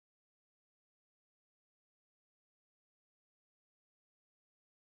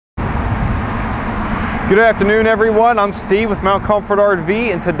Good afternoon, everyone. I'm Steve with Mount Comfort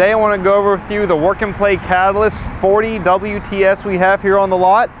RV, and today I want to go over with you the Work and Play Catalyst 40 WTS we have here on the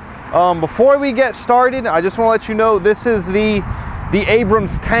lot. Before we get started, I just want to let you know this is the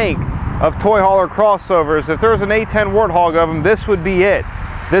Abrams tank of toy hauler crossovers. If there's an A10 Warthog of them, this would be it.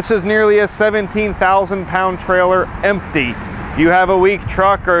 This is nearly a 17,000 pound trailer empty. If you have a weak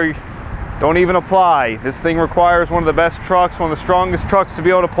truck, or don't even apply. This thing requires one of the best trucks, one of the strongest trucks to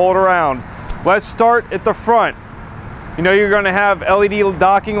be able to pull it around. Let's start at the front. You know you're going to have LED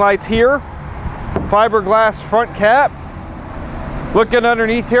docking lights here, fiberglass front cap. Looking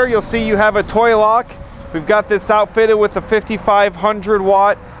underneath here, you'll see you have a toy lock. We've got this outfitted with a 5,500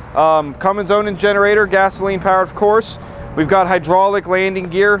 watt Cummins Onan generator, gasoline powered of course. We've got hydraulic landing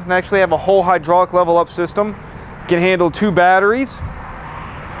gear and actually have a whole hydraulic level up system. It can handle 2 batteries.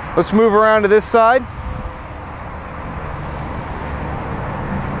 Let's move around to this side.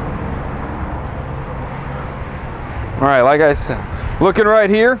 All right, like I said, looking right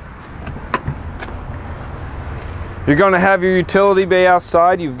here, you're going to have your utility bay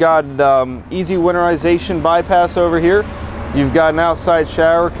outside. You've got easy winterization bypass over here. You've got an outside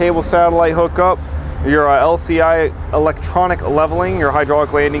shower, cable satellite hookup, your LCI electronic leveling, your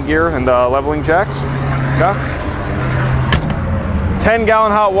hydraulic landing gear, and leveling jacks. Okay.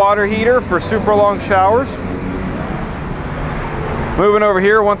 10-gallon hot water heater for super long showers. Moving over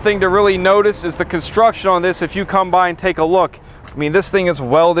here, one thing to really notice is the construction on this. If you come by and take a look, I mean, this thing is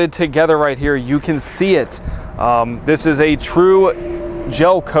welded together right here. You can see it. This is a true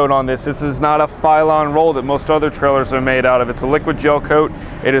gel coat on this. This is not a Phylon roll that most other trailers are made out of. It's a liquid gel coat.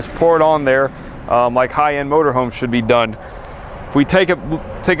 It is poured on there like high-end motorhomes should be done. If we take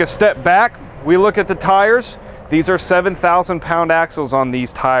a step back, we look at the tires. These are 7,000 pound axles on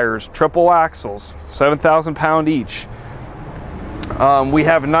these tires, triple axles, 7,000 pound each. We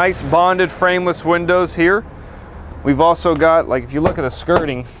have nice bonded frameless windows here. We've also got, like, if you look at the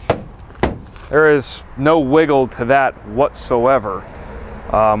skirting, there is no wiggle to that whatsoever.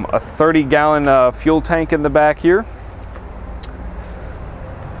 A 30-gallon fuel tank in the back here.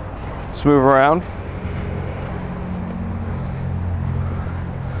 Let's move around.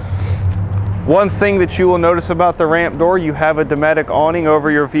 One thing that you will notice about the ramp door, you have a Dometic awning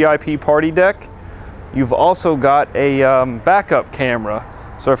over your VIP party deck. You've also got a backup camera.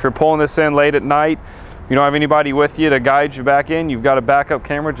 So if you're pulling this in late at night, you don't have anybody with you to guide you back in, you've got a backup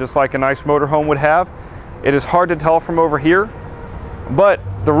camera just like a nice motorhome would have. It is hard to tell from over here, but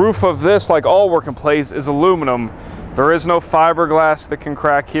the roof of this, like all Work and Plays, is aluminum. There is no fiberglass that can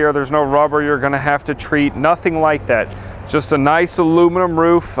crack here. There's no rubber you're gonna have to treat, nothing like that. Just a nice aluminum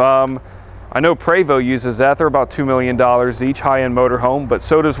roof. I know Prevost uses that. They're about $2 million each, high-end motorhome, but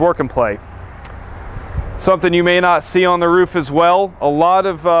so does Work and Play. Something you may not see on the roof as well, a lot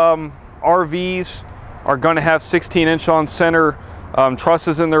of RVs are going to have 16-inch on center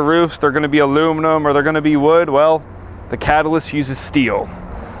trusses in their roofs. They're going to be aluminum or they're going to be wood. Well, the Catalyst uses steel.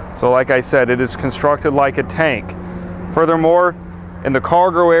 So like I said, it is constructed like a tank. Furthermore, in the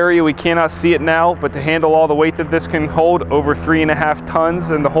cargo area, we cannot see it now, but to handle all the weight that this can hold, over 3.5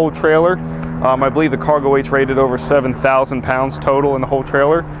 tons in the whole trailer. I believe the cargo weight's rated over 7,000 pounds total in the whole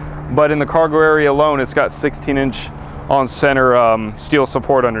trailer. But in the cargo area alone, it's got 16-inch on center steel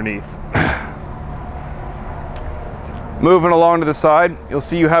support underneath. Moving along to the side, you'll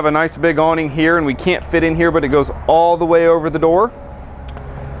see you have a nice big awning here, and we can't fit in here, but it goes all the way over the door.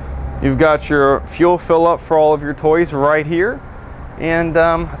 You've got your fuel fill up for all of your toys right here. And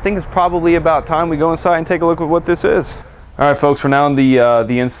I think it's probably about time we go inside and take a look at what this is. All right, folks, we're now on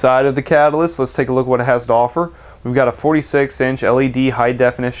the inside of the Catalyst. Let's take a look at what it has to offer. We've got a 46-inch LED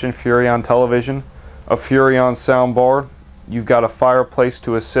high-definition Furrion television, a Furrion soundbar. You've got a fireplace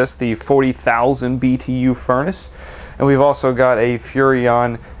to assist the 40,000 BTU furnace, and we've also got a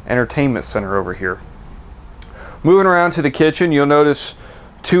Furrion entertainment center over here. Moving around to the kitchen, you'll notice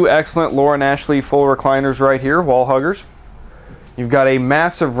 2 excellent Lauren Ashley full recliners right here, wall huggers. You've got a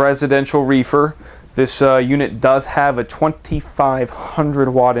massive residential reefer. This unit does have a 2,500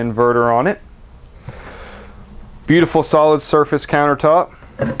 watt inverter on it. Beautiful solid surface countertop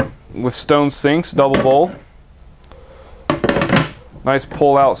with stone sinks, double bowl. Nice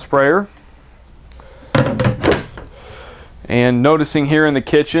pull-out sprayer. And noticing here in the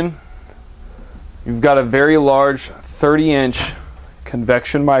kitchen, you've got a very large 30-inch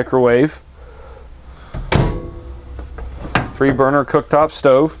convection microwave, 3-burner cooktop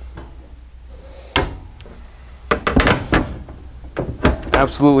stove.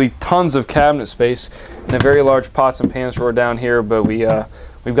 Absolutely tons of cabinet space and a very large pots and pans drawer down here, but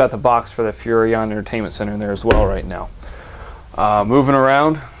we've got the box for the Furrion Entertainment Center in there as well right now. Moving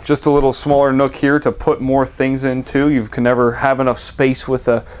around, just a little smaller nook here to put more things into. You can never have enough space with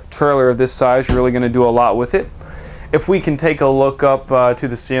a trailer of this size. You're really going to do a lot with it. If we can take a look up to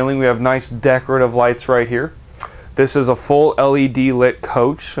the ceiling, we have nice decorative lights right here. This is a full LED lit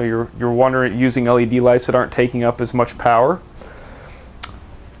coach, so you're wondering using LED lights that aren't taking up as much power.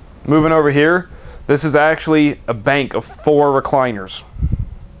 Moving over here, this is actually a bank of 4 recliners,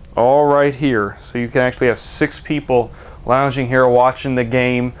 all right here. So you can actually have 6 people lounging here, watching the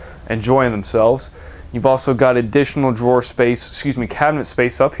game, enjoying themselves. You've also got additional drawer space, cabinet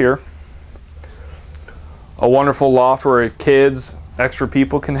space up here. A wonderful loft where kids, extra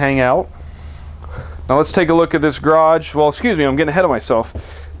people can hang out. Now let's take a look at this garage. Well, I'm getting ahead of myself.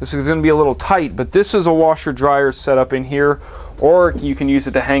 This is going to be a little tight, but this is a washer dryer set up in here, or you can use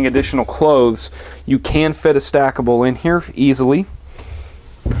it to hang additional clothes. You can fit a stackable in here easily.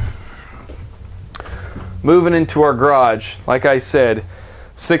 Moving into our garage, like I said,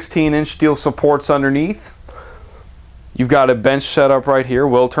 16-inch steel supports underneath. You've got a bench set up right here,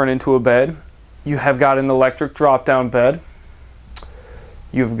 will turn into a bed. You have got an electric drop-down bed.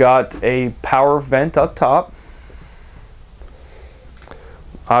 You've got a power vent up top.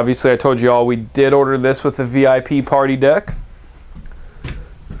 Obviously, I told you all we did order this with the VIP party deck.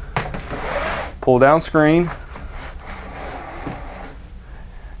 Pull down screen.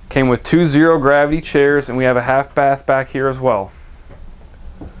 Came with 2 zero-gravity chairs, and we have a half bath back here as well.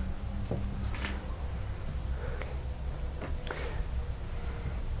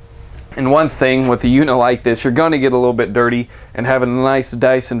 And one thing with a unit like this, you're going to get a little bit dirty, and having a nice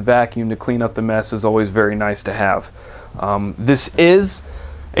Dyson vacuum to clean up the mess is always very nice to have. This is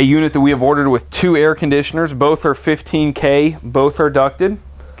a unit that we have ordered with 2 air conditioners. Both are 15K, both are ducted.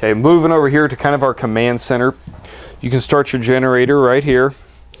 Okay, moving over here to kind of our command center. You can start your generator right here.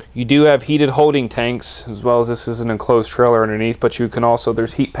 You do have heated holding tanks, as well as this is an enclosed trailer underneath, but you can also,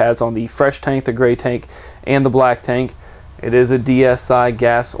 there's heat pads on the fresh tank, the gray tank, and the black tank. It is a DSI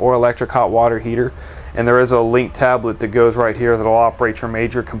gas or electric hot water heater, and there is a link tablet that goes right here that will operate your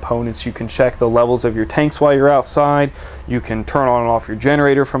major components. You can check the levels of your tanks while you're outside. You can turn on and off your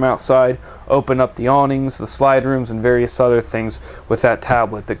generator from outside, open up the awnings, the slide rooms, and various other things with that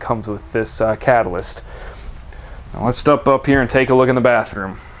tablet that comes with this Catalyst. Now let's step up here and take a look in the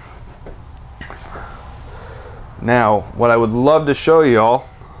bathroom. Now, what I would love to show you all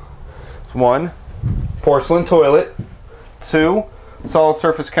is 1, porcelain toilet. 2, solid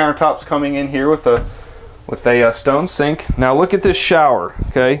surface countertops coming in here with a stone sink. Now look at this shower,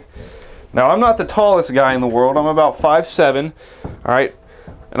 okay? Now I'm not the tallest guy in the world. I'm about 5'7", all right?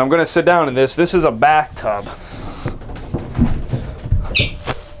 And I'm gonna sit down in this. This is a bathtub.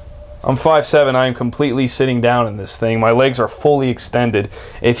 I'm 5'7", I am completely sitting down in this thing. My legs are fully extended.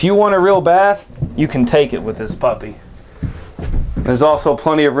 If you want a real bath, you can take it with this puppy. There's also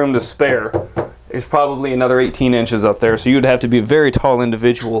plenty of room to spare. There's probably another 18 inches up there, so you'd have to be a very tall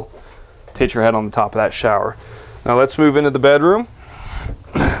individual to hit your head on the top of that shower. Now let's move into the bedroom.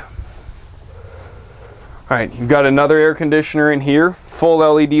 Alright, you've got another air conditioner in here, full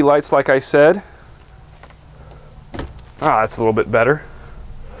LED lights like I said. That's a little bit better.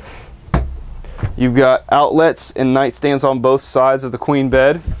 You've got outlets and nightstands on both sides of the queen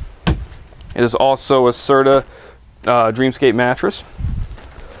bed. It is also a Serta Dreamscape mattress.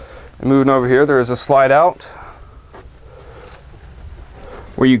 And moving over here, there is a slide out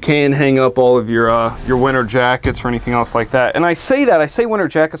where you can hang up all of your winter jackets or anything else like that. And I say winter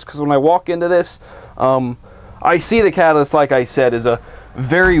jackets because when I walk into this, I see the Catalyst, like I said, is a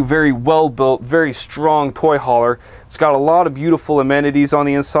very, very well built, very strong toy hauler. It's got a lot of beautiful amenities on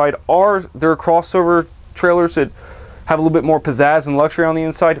the inside. Are there crossover trailers that have a little bit more pizzazz and luxury on the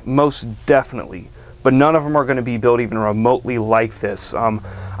inside? Most definitely. But none of them are going to be built even remotely like this. I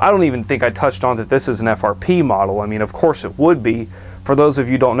don't even think I touched on that this is an FRP model. I mean, of course it would be. For those of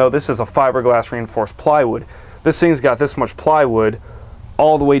you who don't know, this is a fiberglass reinforced plywood. This thing's got this much plywood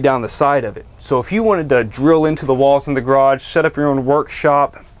all the way down the side of it. So if you wanted to drill into the walls in the garage, set up your own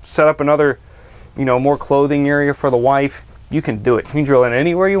workshop, set up another, more clothing area for the wife, you can do it. You can drill in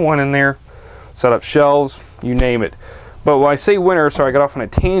anywhere you want in there, set up shelves, you name it. But when I say winter, sorry, I got off on a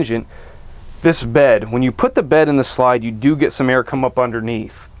tangent. This bed, when you put the bed in the slide, you do get some air come up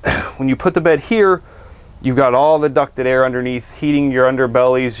underneath. When you put the bed here, you've got all the ducted air underneath, heating your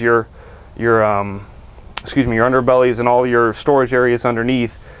underbellies, your underbellies and all your storage areas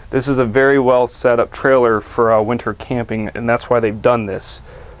underneath. This is a very well set up trailer for winter camping, and that's why they've done this.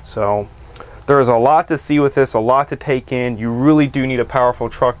 So there is a lot to see with this, a lot to take in. You really do need a powerful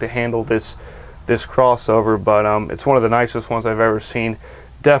truck to handle this crossover, but it's one of the nicest ones I've ever seen.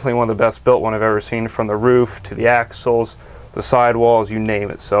 Definitely one of the best built one I've ever seen, from the roof to the axles the sidewalls, you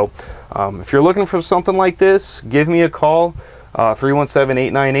name it. So if you're looking for something like this, give me a call,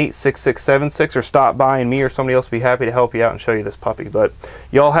 317-898-6676, or stop by and me or somebody else will be happy to help you out and show you this puppy. But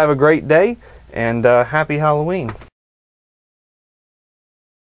y'all have a great day, and happy Halloween.